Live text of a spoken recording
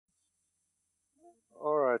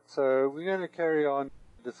Alright, so we're going to carry on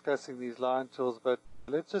discussing these line tools, but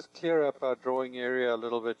let's just clear up our drawing area a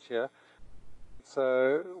little bit here.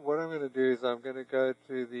 So what I'm going to do is I'm going to go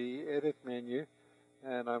to the edit menu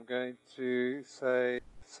and I'm going to say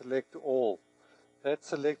select all. That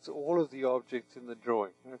selects all of the objects in the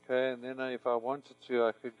drawing, okay, and then if I wanted to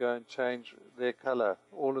I could go and change their color,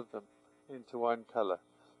 all of them, into one color.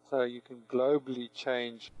 So you can globally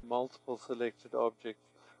change multiple selected objects,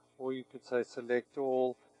 or you could say select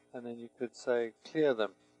all and then you could say clear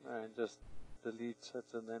them and just delete it,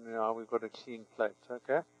 and then now we've got a clean plate,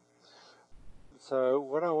 okay? So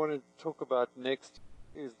what I want to talk about next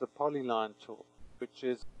is the Polyline tool, which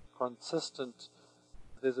is consistent.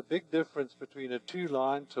 There's a big difference between the two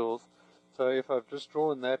line tools. So if I've just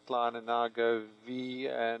drawn that line and now I go V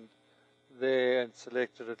and there and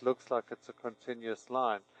select it, it looks like it's a continuous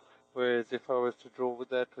line. Whereas if I was to draw with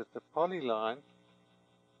that with the Polyline,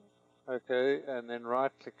 okay, and then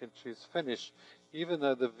right click and choose finish, even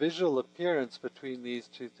though the visual appearance between these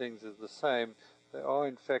two things is the same, they are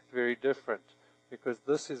in fact very different, because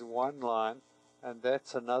this is one line and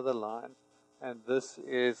that's another line, and this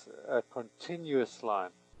is a continuous line.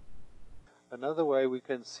 Another way we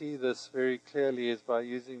can see this very clearly is by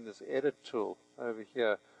using this edit tool over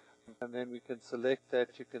here, and then we can select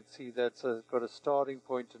that. You can see that's got a starting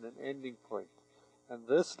point and an ending point, and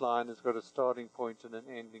this line has got a starting point and an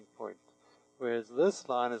ending point, whereas this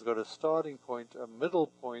line has got a starting point, a middle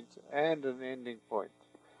point, and an ending point.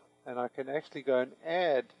 And I can actually go and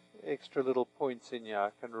add extra little points in here.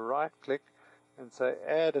 I can right click and say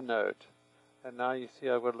add a node, and now you see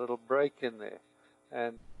I've got a little break in there,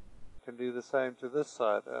 and I can do the same to this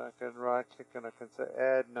side. I can right click and I can say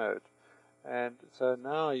add node, and so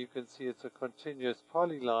now you can see it's a continuous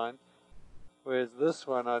polyline, whereas this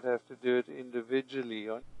one I'd have to do it individually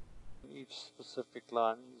on each specific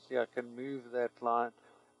line. You see I can move that line,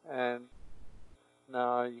 and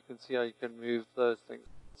now you can see how you can move those things.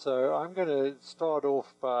 So I'm going to start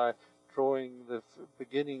off by drawing the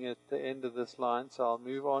beginning at the end of this line. So I'll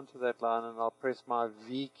move on to that line and I'll press my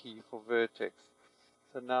V key for vertex.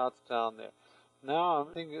 So now it's down there. Now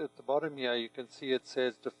I think at the bottom here you can see it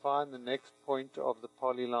says define the next point of the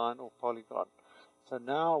polyline or polygon. So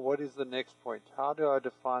now what is the next point? How do I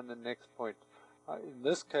define the next point? In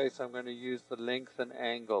this case I'm going to use the length and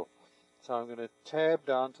angle. So I'm going to tab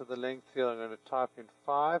down to the length field, I'm going to type in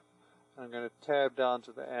 5. I'm going to tab down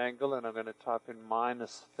to the angle and I'm going to type in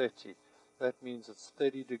minus 30. That means it's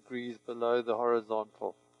 30 degrees below the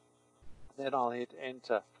horizontal. Then I'll hit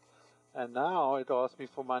enter. And now it asks me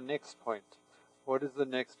for my next point. What is the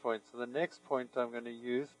next point? So the next point I'm going to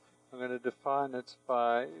use, I'm going to define it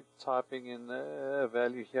by typing in the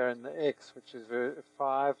value here in the x, which is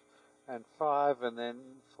 5 and 5, and then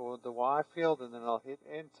for the y field, and then I'll hit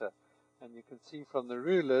enter. And you can see from the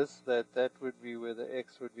rulers that that would be where the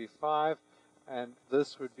x would be 5, and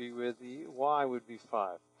this would be where the y would be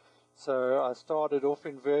 5. So I started off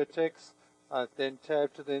in vertex, I then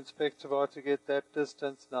tabbed to the inspector bar to get that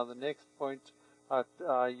distance. Now the next point,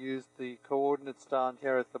 I used the coordinates down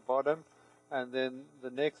here at the bottom, and then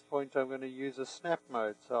the next point I'm going to use a snap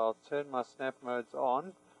mode. So I'll turn my snap modes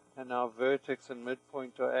on, and now vertex and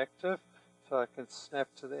midpoint are active, so I can snap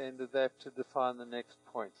to the end of that to define the next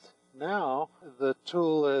point. Now the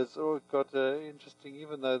tool has got interesting,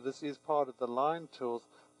 even though this is part of the line tools,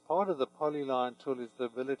 part of the polyline tool is the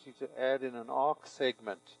ability to add in an arc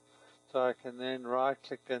segment. So I can then right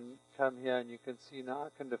click and come here, and you can see now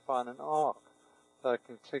I can define an arc. So I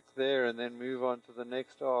can click there and then move on to the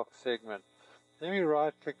next arc segment. Let me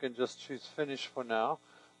right click and just choose finish for now,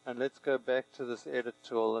 and let's go back to this edit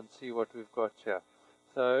tool and see what we've got here.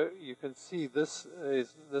 So you can see this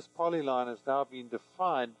polyline has now been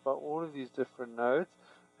defined by all of these different nodes,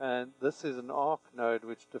 and this is an arc node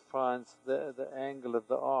which defines the angle of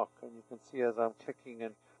the arc. And you can see as I'm clicking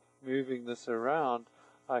and moving this around,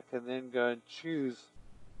 I can then go and choose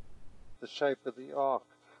the shape of the arc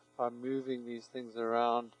by moving these things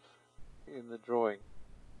around in the drawing,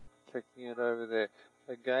 clicking it over there.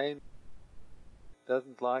 Again, it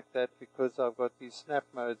doesn't like that because I've got these snap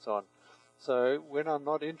modes on. So when I'm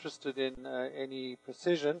not interested in any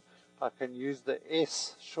precision, I can use the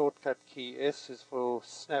S shortcut key. S is for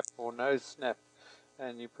snap or no snap.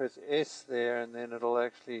 And you press S there, and then it'll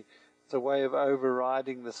actually, it's a way of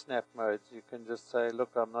overriding the snap modes. You can just say, look,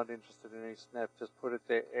 I'm not interested in any snap, just put it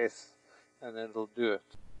there, S, and then it'll do it.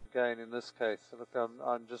 Again, in this case, look,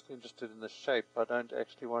 I'm just interested in the shape. I don't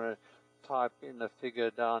actually want to type in a figure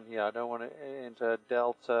down here. I don't want to enter a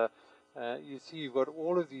delta. You see you've got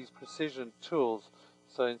all of these precision tools,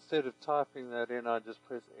 so instead of typing that in, I just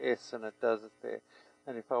press S and it does it there.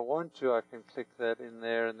 And if I want to, I can click that in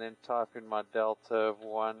there and then type in my delta of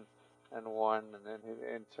 1 and 1 and then hit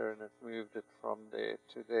enter, and it moved it from there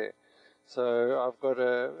to there. So I've got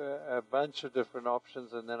a bunch of different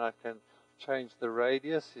options, and then I can change the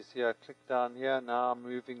radius. You see I click down here, now I'm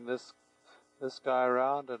moving this guy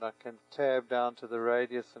around, and I can tab down to the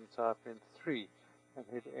radius and type in 3 and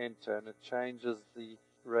hit enter, and it changes the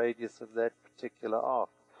radius of that particular arc.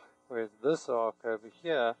 Whereas this arc over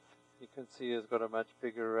here, you can see has got a much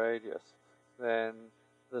bigger radius than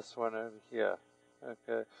this one over here.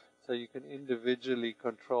 Okay, so you can individually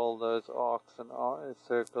control those arcs and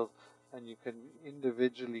circles, and you can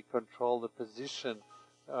individually control the position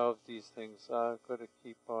of these things. So I've got to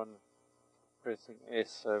keep on pressing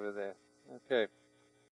S over there. Okay.